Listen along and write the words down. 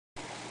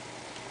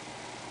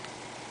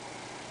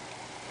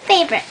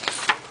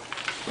favorites.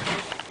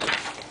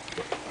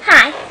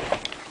 Hi,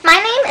 my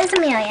name is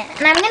Amelia,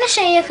 and I'm going to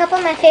show you a couple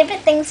of my favorite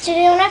things to do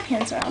in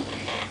Webkinz World.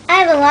 I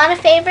have a lot of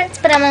favorites,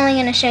 but I'm only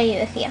going to show you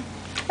a few.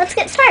 Let's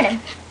get started.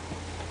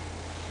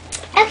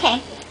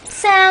 Okay,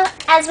 so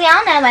as we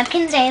all know,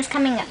 Webkinz Day is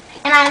coming up,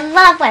 and I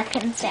love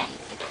Webkinz Day.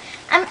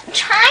 I'm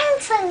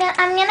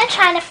going to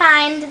try to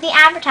find the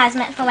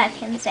advertisement for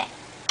Webkinz Day.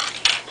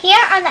 Here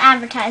are the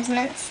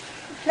advertisements.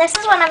 This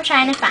is what I'm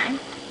trying to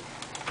find.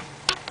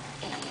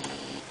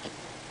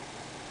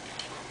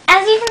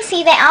 As you can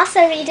see, they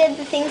also redid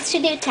the Things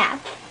to Do tab.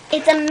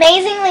 It's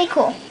amazingly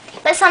cool,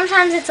 but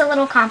sometimes it's a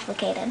little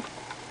complicated.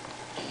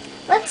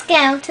 Let's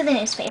go to the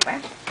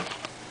newspaper.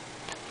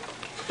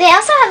 They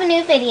also have a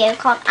new video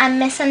called I'm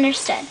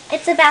Misunderstood.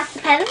 It's about the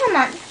pet of the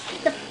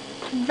month, the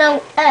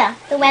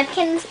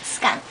Webkinz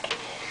skunk.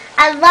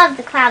 I love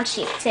the cloud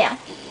sheep too.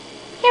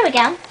 Here we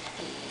go.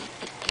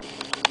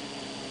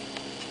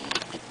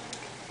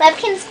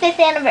 Webkinz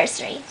 5th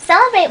Anniversary.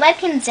 Celebrate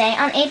Webkinz Day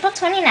on April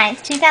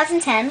 29th,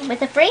 2010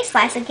 with a free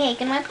slice of cake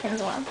in Webkinz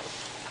World.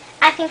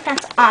 I think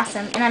that's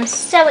awesome, and I'm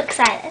so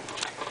excited.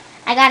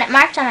 I got it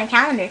marked on my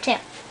calendar, too.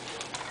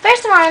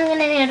 First of all, I'm going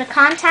to go to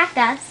Contact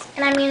Us,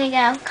 and I'm going to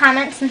go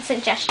Comments and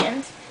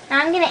Suggestions. Now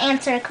I'm going to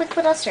answer a quick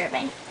little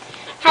survey.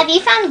 Have you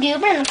found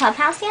Goober in the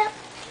clubhouse yet?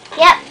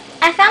 Yep,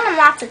 I found him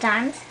lots of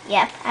times.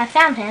 Yep, I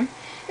found him.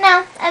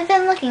 No, I've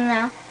been looking,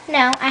 though.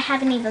 No, I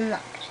haven't even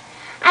looked.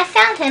 I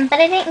found him, but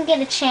I didn't get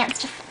a chance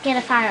to get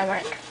a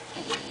firework.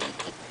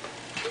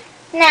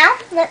 Now,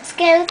 let's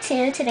go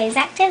to today's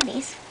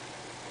activities.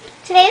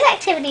 Today's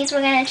activities, we're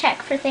going to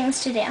check for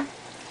things to do.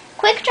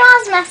 Quick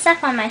Draw is messed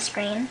up on my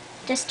screen.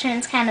 Just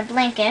turns kind of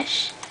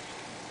blankish.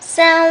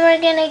 So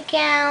we're going to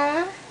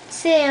go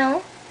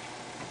to,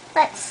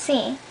 let's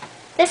see.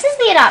 This is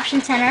the Adoption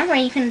Center where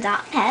you can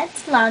adopt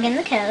pets, log in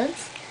the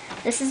codes.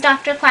 This is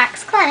Dr.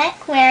 Quack's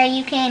Clinic where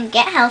you can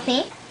get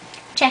healthy,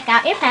 check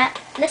out your pet.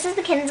 This is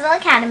the Kinsville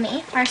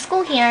Academy, our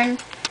school here in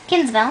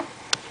Kinsville.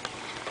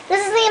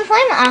 This is the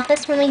employment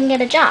office where we can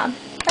get a job.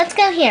 Let's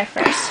go here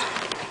first.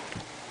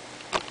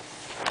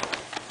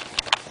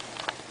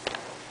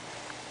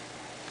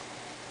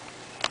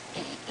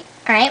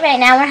 Alright, right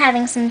now we're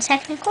having some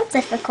technical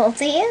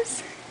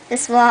difficulties.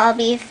 This will all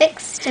be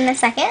fixed in a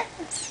second.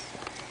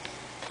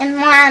 And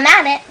while I'm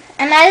at it,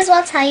 I might as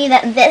well tell you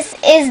that this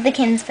is the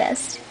Kinz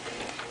Post.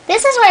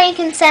 This is where you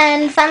can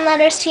send fun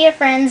letters to your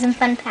friends and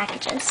fun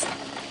packages.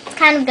 It's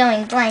kind of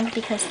going blank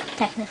because of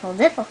technical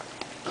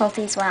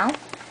difficulties, well.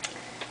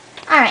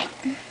 Alright,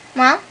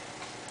 well,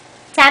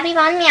 Tabby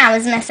Von Meow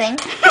is missing.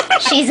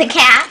 She's a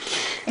cat,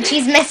 and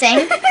she's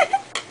missing.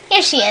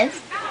 Here she is.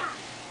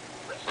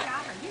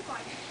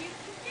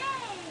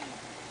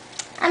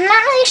 I'm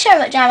not really sure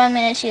what job I'm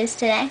going to choose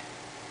today.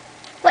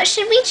 What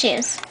should we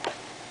choose?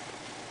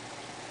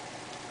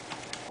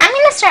 I'm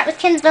going to start with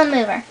Kinsville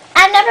Mover.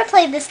 I've never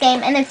played this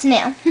game, and it's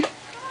new.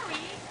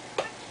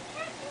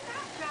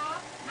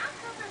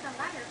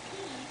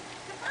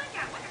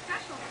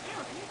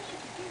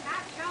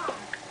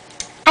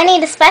 I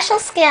need a special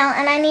skill,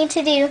 and I need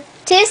to do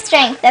 2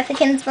 strength at the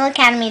Kinsville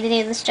Academy to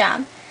do this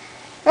job.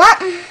 Well,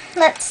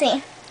 let's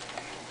see.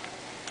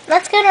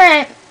 Let's go to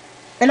our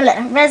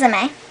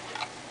resume.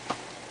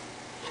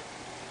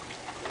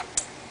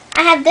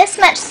 I have this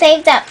much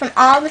saved up from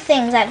all the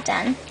things I've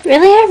done.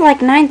 Really? I have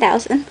like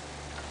 9,000.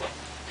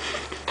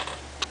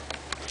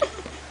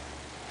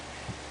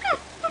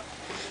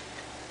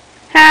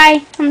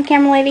 Hi, I'm the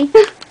camera lady.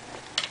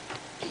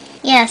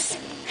 Yes,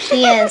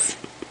 she is.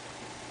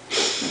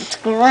 It's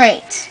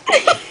great.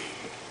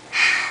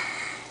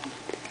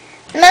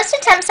 The most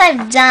attempts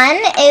I've done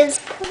is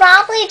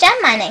probably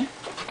gem mining.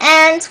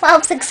 And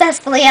 12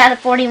 successfully out of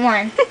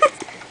 41.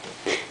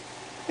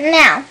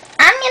 Now,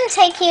 I'm going to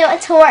take you a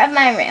tour of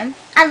my room.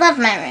 I love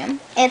my room.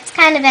 It's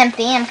kind of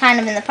empty. I'm kind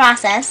of in the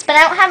process. But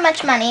I don't have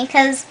much money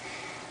because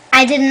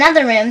I did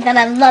another room that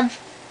I love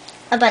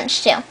a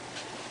bunch too.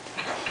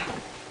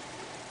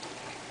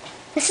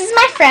 This is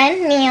my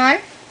friend, Neon,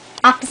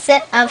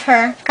 opposite of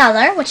her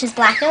color, which is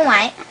black and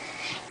white.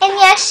 And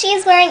yes,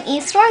 she's wearing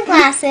e-store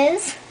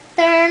glasses.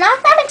 They're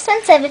not that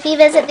expensive if you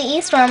visit the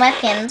e-store in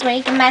Webkinz, where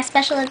you can buy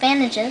special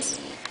advantages.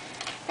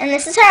 And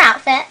this is her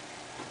outfit.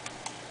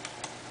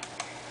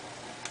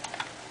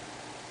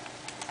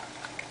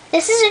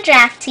 This is a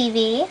draft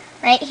TV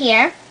right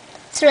here.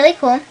 It's really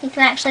cool. You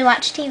can actually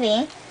watch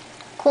TV.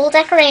 Cool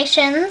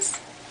decorations.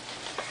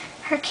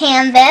 Her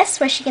canvas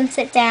where she can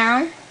sit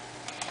down.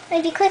 And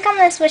if you click on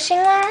this wishing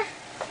well,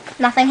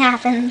 nothing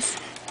happens.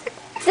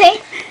 See?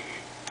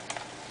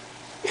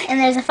 And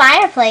there's a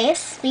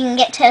fireplace. We can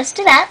get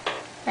toasted up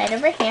right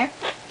over here.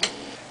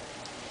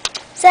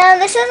 So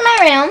this is my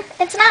room.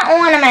 It's not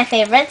one of my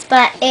favorites,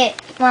 but it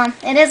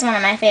is one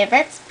of my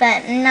favorites,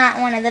 but not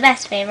one of the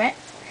best favorites.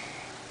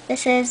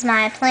 This is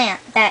my plant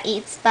that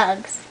eats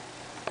bugs,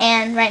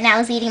 and right now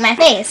is eating my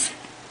face.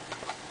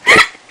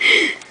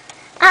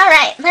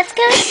 Alright, let's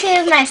go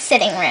to my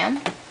sitting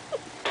room.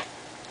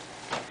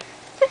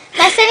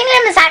 My sitting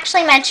room is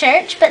actually my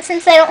church, but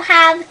since I don't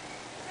have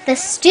the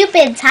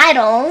stupid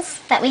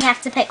titles that we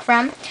have to pick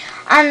from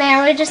on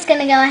there. We're just going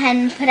to go ahead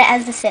and put it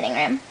as the sitting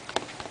room.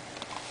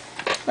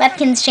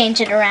 Webkinz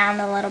change it around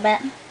a little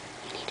bit.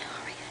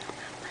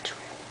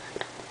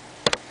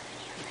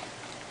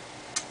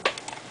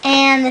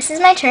 And this is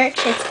my church.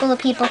 It's full of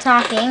people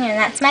talking, and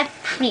that's my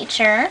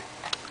preacher.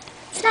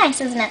 It's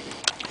nice, isn't it?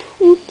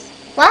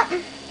 Oops. Well,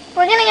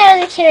 we're going to go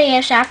to the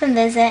curio shop and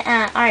visit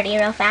Artie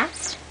real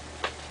fast.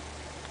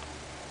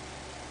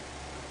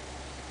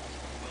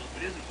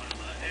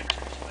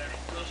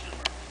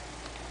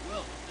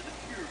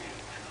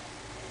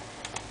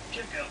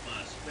 Check out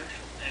my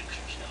special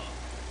extra stock,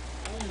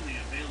 only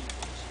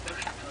available to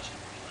special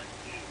customers like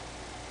you.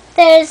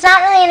 There's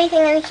not really anything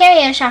in the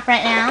curio shop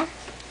right now,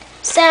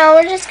 so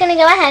we're just going to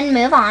go ahead and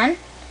move on.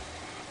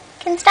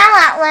 Style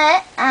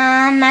Outlet,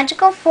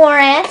 Magical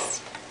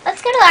Forest.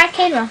 Let's go to the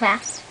arcade real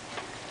fast.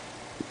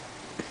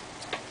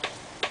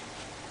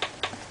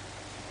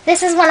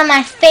 This is one of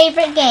my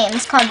favorite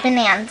games called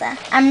Bonanza.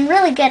 I'm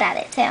really good at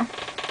it too.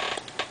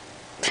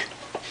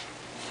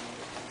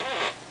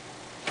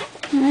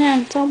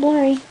 Man, it's all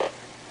blurry.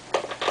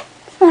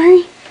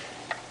 Sorry.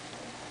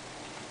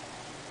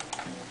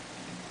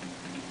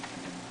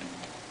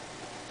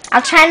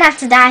 I'll try not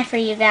to die for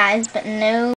you guys, but no.